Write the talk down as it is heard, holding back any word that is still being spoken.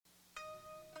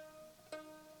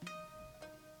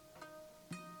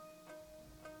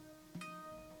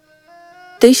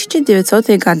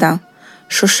1900-е годы.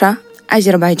 Шуша,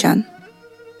 Азербайджан.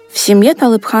 В семье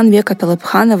Талыбхан века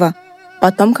Талыбханова,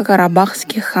 потомка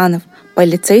карабахских ханов,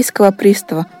 полицейского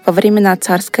пристава во времена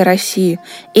царской России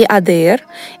и АДР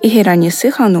и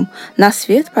Хиранисы ханум на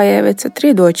свет появятся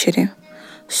 3 дочери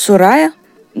 – Сурая,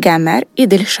 Гамер и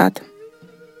Дильшат.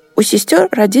 У сестер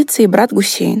родится и брат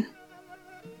Гусейн.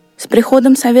 С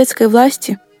приходом советской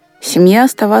власти семье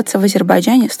оставаться в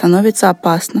Азербайджане становится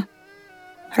опасно.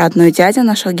 Родной дядя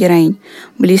наших героинь,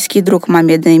 близкий друг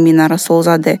Мамеда Эмина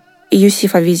Расулзаде и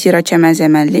Юсифа Визира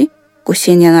Чамазямали,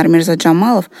 Гусейн Янар Мирза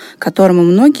Джамалов, к которому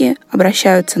многие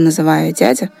обращаются, называя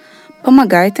дядя,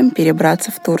 помогает им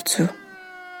перебраться в Турцию.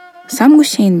 Сам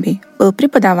Гусейн Бей был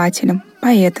преподавателем,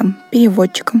 поэтом,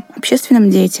 переводчиком, общественным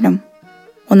деятелем.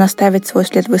 Он оставит свой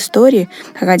след в истории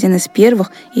как один из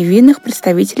первых и видных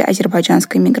представителей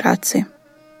азербайджанской миграции.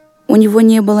 У него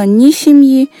не было ни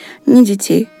семьи, ни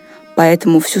детей,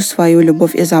 поэтому всю свою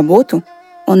любовь и заботу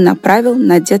он направил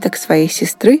на деток своей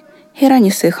сестры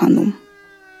Хиранисы ханум.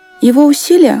 Его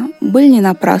усилия были не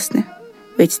напрасны,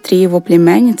 ведь 3 его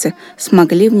племянницы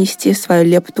смогли внести свою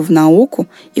лепту в науку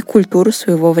и культуру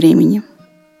своего времени.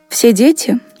 Все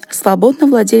дети свободно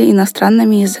владели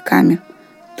иностранными языками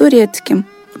 – турецким,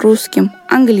 русским,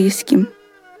 английским,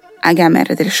 а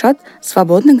Гамер и Дильшат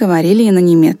свободно говорили и на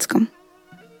немецком.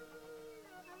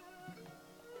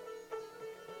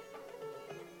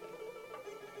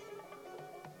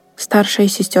 Старшая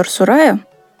сестер Сурая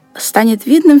станет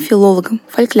видным филологом,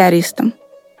 фольклористом,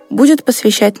 будет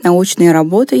посвящать научные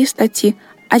работы и статьи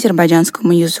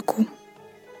азербайджанскому языку.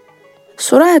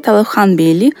 Сурая Талыбхан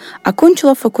Бейли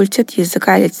окончила факультет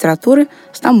языка и литературы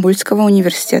Стамбульского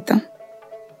университета.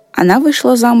 Она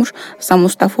вышла замуж за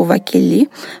Мустафу Вакилли,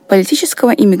 политического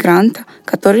иммигранта,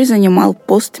 который занимал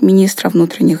пост министра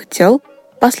внутренних дел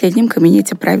в последнем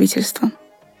кабинете правительства.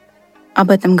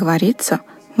 Об этом говорится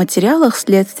в материалах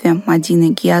следствия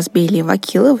Мадины Гиязбейли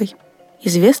Вакиловой,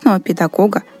 известного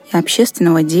педагога и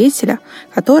общественного деятеля,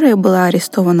 которая была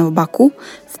арестована в Баку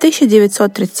в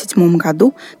 1937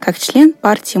 году как член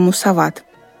партии Мусават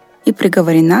и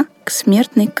приговорена к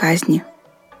смертной казни.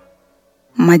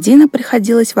 Мадина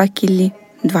приходилась Вакилли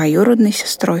двоюродной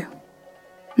сестрой.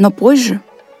 Но позже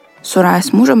Сурая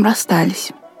с мужем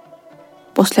расстались.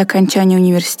 После окончания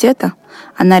университета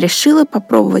она решила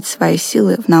попробовать свои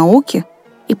силы в науке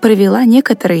и провела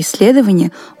некоторые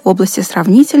исследования в области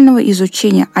сравнительного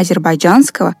изучения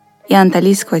азербайджанского и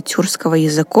анталийского тюркского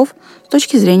языков с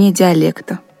точки зрения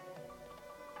диалекта.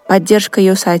 Поддержка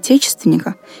ее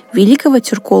соотечественника, великого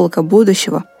тюрколога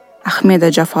будущего Ахмеда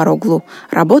Джафароглу,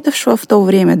 работавшего в то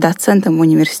время доцентом в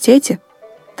университете,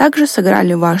 также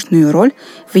сыграли важную роль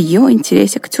в ее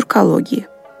интересе к тюркологии.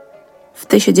 В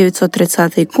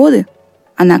 1930-е годы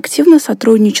она активно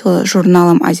сотрудничала с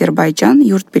журналом «Азербайджан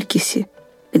Юртбилгиси»,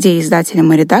 где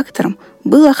издателем и редактором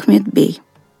был Ахмед Бей.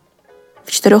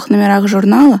 В 4 номерах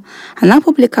журнала она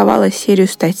публиковала серию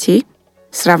статей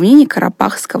 «Сравнение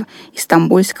карабахского и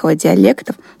стамбульского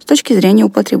диалектов с точки зрения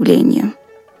употребления».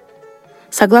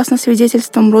 Согласно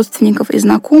свидетельствам родственников и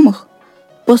знакомых,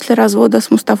 после развода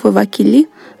с Мустафой Вакилли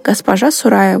госпожа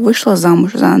Сурая вышла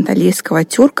замуж за анталийского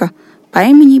тюрка по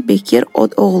имени Бекир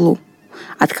Од-Оглу,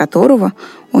 от которого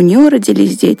у нее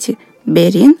родились дети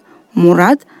Берин,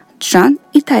 Мурад, Джан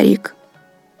и Тарик.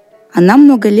 Она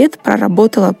много лет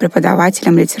проработала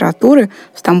преподавателем литературы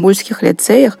в стамбульских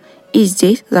лицеях и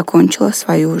здесь закончила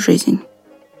свою жизнь.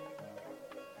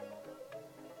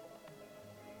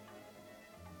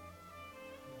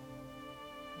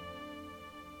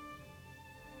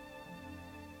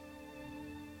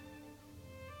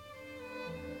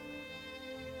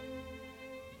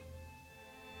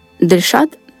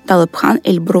 Дильшат Талыбхан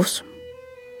Эльбрус.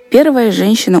 Первая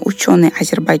женщина-ученый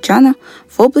Азербайджана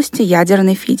в области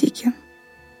ядерной физики.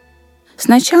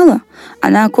 Сначала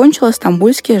она окончила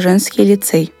Стамбульский женский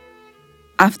лицей,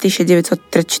 а в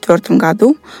 1934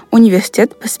 году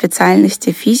университет по специальности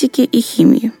физики и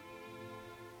химии.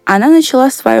 Она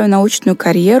начала свою научную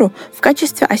карьеру в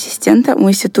качестве ассистента в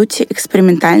Институте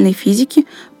экспериментальной физики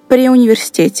при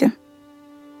университете,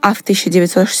 а в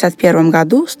 1961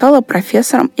 году стала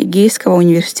профессором Эгейского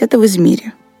университета в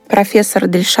Измире. Профессор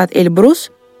Дильшат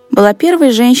Эльбрус была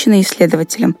первой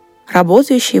женщиной-исследователем,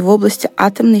 работающей в области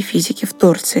атомной физики в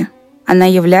Турции. Она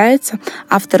является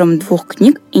автором 2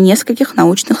 книг и нескольких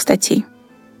научных статей.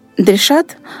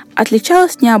 Дильшат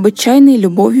отличалась необычайной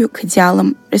любовью к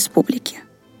идеалам республики.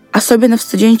 Особенно в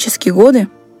студенческие годы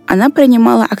она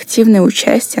принимала активное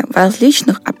участие в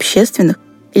различных общественных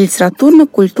и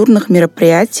литературно-культурных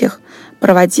мероприятиях,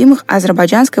 проводимых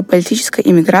азербайджанской политической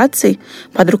эмиграцией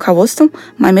под руководством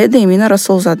Мамеда Эмина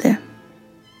Расулзаде.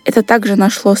 Это также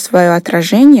нашло свое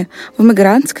отражение в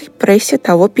мигрантской прессе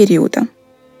того периода.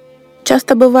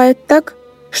 Часто бывает так,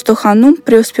 что ханум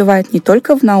преуспевает не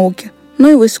только в науке, но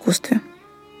и в искусстве.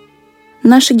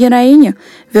 Наша героиня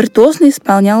виртуозно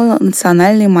исполняла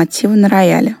национальные мотивы на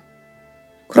рояле.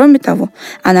 Кроме того,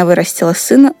 она вырастила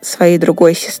сына своей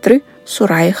другой сестры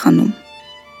Сураи ханум.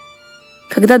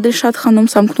 Когда Дильшат ханум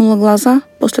сомкнула глаза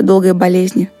после долгой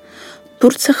болезни,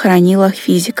 Турция хоронила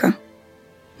физика.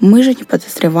 Мы же не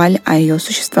подозревали о ее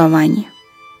существовании.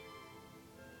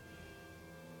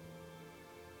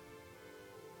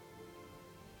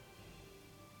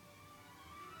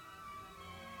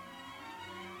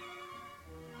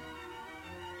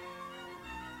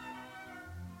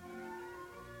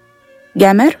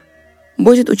 Гамер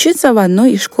будет учиться в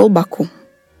одной из школ Баку.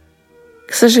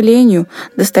 К сожалению,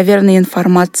 достоверной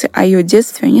информации о ее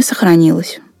детстве не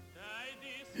сохранилось.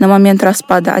 На момент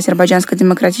распада Азербайджанской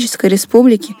Демократической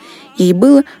Республики ей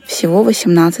было всего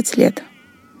 18 лет.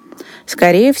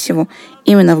 Скорее всего,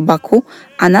 именно в Баку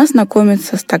она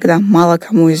знакомится с тогда мало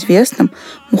кому известным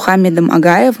Мухаммедом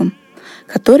Агаевым,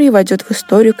 который войдет в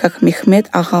историю как Мехмед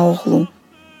Ага-оглу.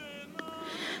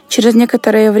 Через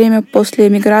некоторое время после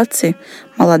эмиграции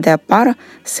молодая пара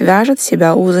свяжет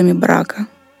себя узами брака.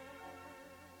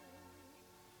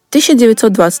 В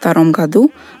 1922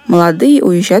 году молодые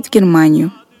уезжают в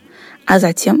Германию, а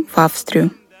затем в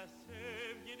Австрию.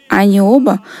 Они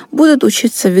оба будут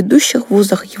учиться в ведущих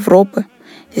вузах Европы.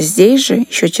 Здесь же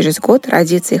еще через год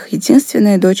родится их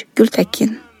единственная дочь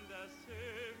Гюльтакин.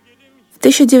 В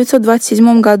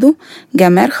 1927 году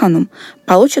Гамер ханум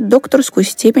получит докторскую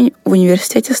степень в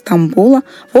университете Стамбула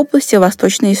в области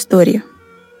восточной истории.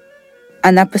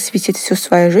 Она посвятит всю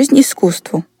свою жизнь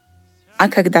искусству. А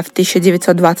когда в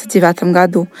 1929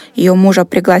 году ее мужа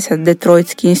пригласят в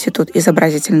Детройтский институт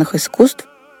изобразительных искусств,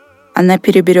 она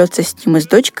переберется с ним и с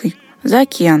дочкой за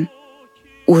океан.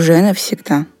 Уже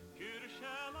навсегда.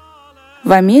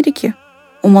 В Америке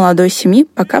у молодой семьи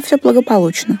пока все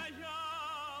благополучно.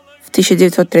 В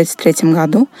 1933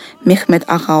 году Мехмед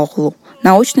Ага-оглу,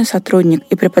 научный сотрудник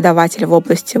и преподаватель в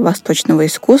области восточного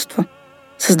искусства,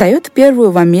 создает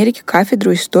первую в Америке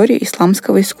кафедру истории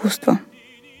исламского искусства.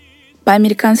 По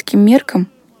американским меркам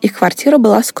их квартира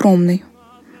была скромной,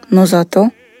 но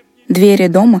зато двери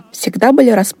дома всегда были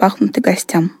распахнуты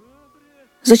гостям.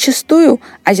 Зачастую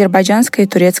азербайджанская и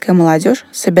турецкая молодежь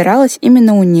собиралась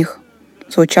именно у них.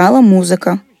 Звучала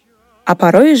музыка, а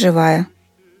порой и живая.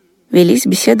 Велись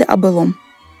беседы о былом.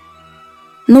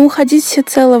 Но уходить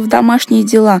всецело в домашние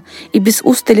дела и без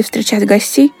устали встречать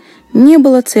гостей не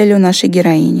было целью нашей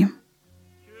героини.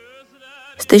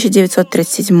 С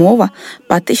 1937 по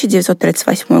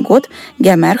 1938 год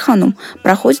Гамер ханум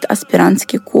проходит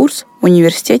аспирантский курс в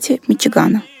университете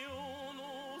Мичигана.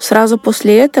 Сразу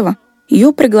после этого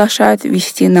ее приглашают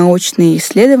вести научные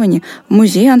исследования в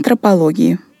Музее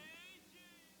антропологии.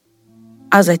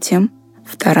 А затем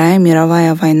Вторая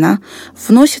мировая война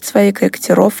вносит свои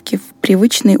корректировки в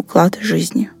привычный уклад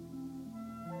жизни.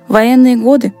 В военные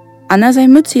годы она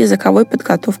займется языковой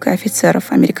подготовкой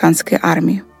офицеров американской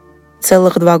армии.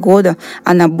 Целых 2 года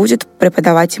она будет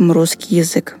преподавать им русский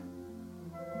язык.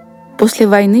 После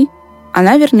войны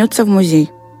она вернется в музей.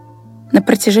 На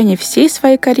протяжении всей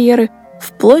своей карьеры,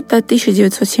 вплоть до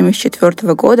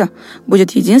 1974 года,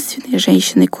 будет единственной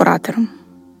женщиной-куратором.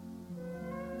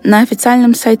 На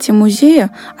официальном сайте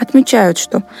музея отмечают,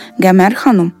 что Гамер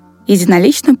ханум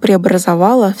единолично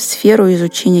преобразовала в сферу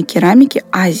изучения керамики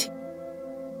Азии.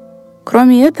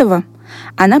 Кроме этого,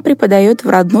 она преподает в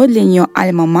родной для нее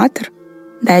альма-матер,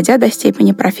 дойдя до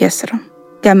степени профессора.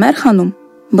 Гамер ханум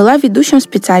была ведущим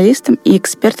специалистом и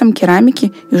экспертом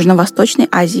керамики Южно-Восточной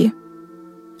Азии.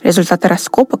 Результаты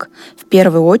раскопок в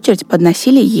первую очередь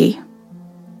подносили ей.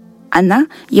 Она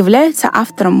является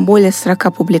автором более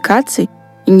 40 публикаций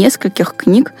и нескольких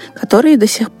книг, которые до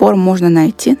сих пор можно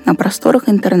найти на просторах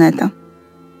интернета.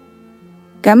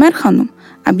 Гамер ханум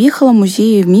объехала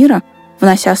музеи мира,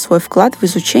 внося свой вклад в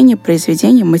изучение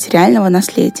произведений материального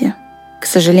наследия. К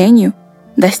сожалению,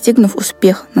 достигнув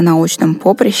успеха на научном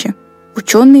поприще,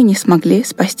 ученые не смогли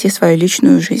спасти свою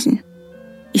личную жизнь,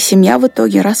 и семья в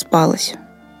итоге распалась.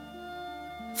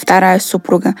 Вторая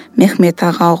супруга Мехмед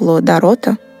Ага-оглу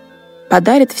Дарота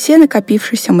подарит все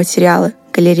накопившиеся материалы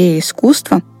галереи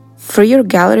искусства Freer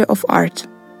Gallery of Art.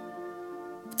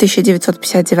 В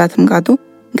 1959 году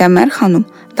Гамер ханум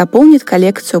дополнит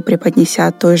коллекцию,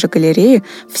 преподнеся той же галерее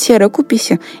все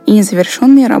рукописи и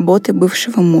незавершенные работы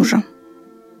бывшего мужа.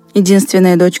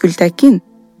 Единственная дочь Гюльтакин,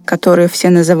 которую все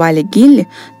называли Гилли,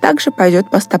 также пойдет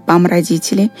по стопам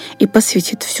родителей и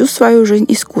посвятит всю свою жизнь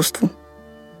искусству.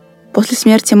 После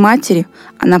смерти матери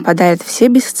она подает все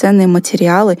бесценные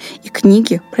материалы и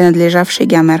книги, принадлежавшие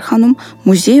Гиомер ханум,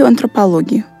 музею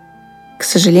антропологии. К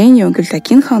сожалению,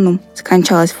 Гюльтакин ханум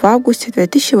скончалась в августе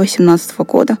 2018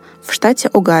 года в штате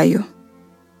Огайо.